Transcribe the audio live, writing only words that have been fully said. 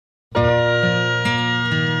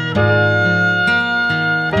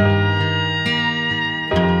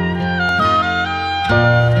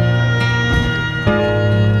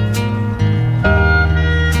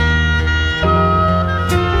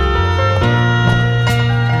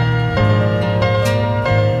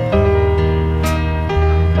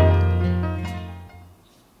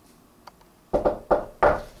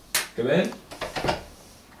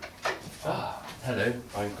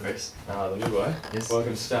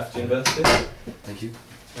welcome to Stafford University. Thank you.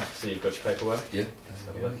 So you've got your paperwork? Yeah.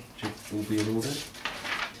 Should all be in order.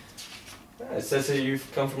 Yeah, it says here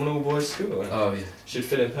you've come from an all-boys school. Oh, yeah. Should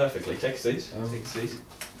fit in perfectly. Take a seat. Take a seat.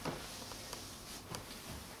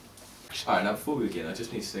 Alright, now before we begin, I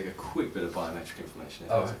just need to take a quick bit of biometric information.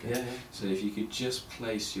 Oh, okay. Yeah. So if you could just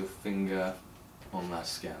place your finger on that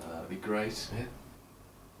scanner, that would be great. Yeah.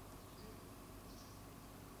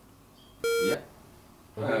 Yeah.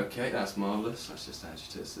 Okay, that's marvellous. Let's just add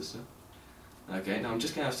you to the system. Okay, now I'm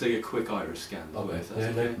just going to have to take a quick iris scan. Okay. That's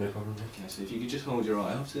Yeah, okay. no problem. Okay, so if you could just hold your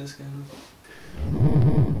eye up to the scanner.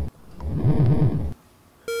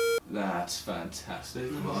 That's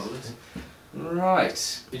fantastic. Marvellous. Right.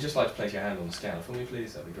 If you'd just like to place your hand on the scanner for me,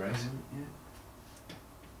 please, that'd be great.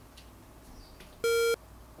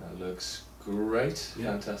 That looks great.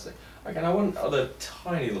 Yeah. Fantastic. Okay, now one other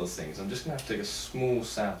tiny little things. I'm just going to have to take a small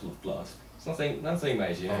sample of blood. It's nothing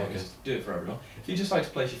major, you know, okay. just do it for everyone. If you'd just like to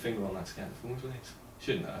place your finger on that scanner for me, please.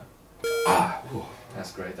 Shouldn't know. Ah!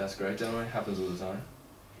 That's great, don't worry, happens all the time.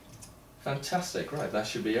 Fantastic, right, that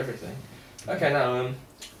should be everything. Okay, now,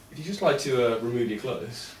 if you'd just like to remove your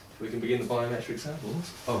clothes, we can begin the biometric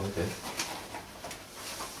samples. Oh, okay.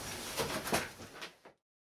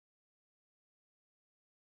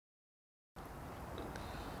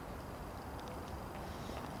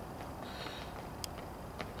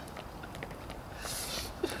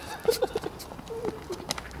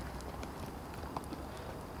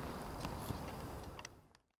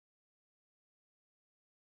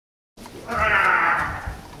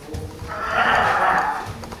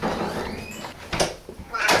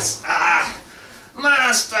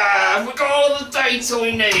 Master, have we got all the data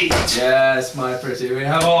we need? Yes, my pretty, we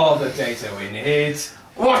have all the data we need.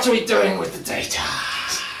 What are we doing with the data?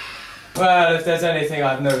 Well, if there's anything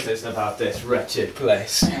I've noticed about this wretched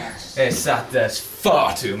place, Yes. it's that there's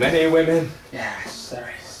far too many women. Yes,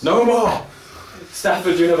 there is. No more!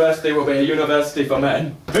 Stafford University will be a university for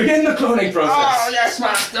men. Begin the cloning process! Oh, yes,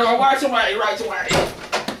 Master, right away, right away.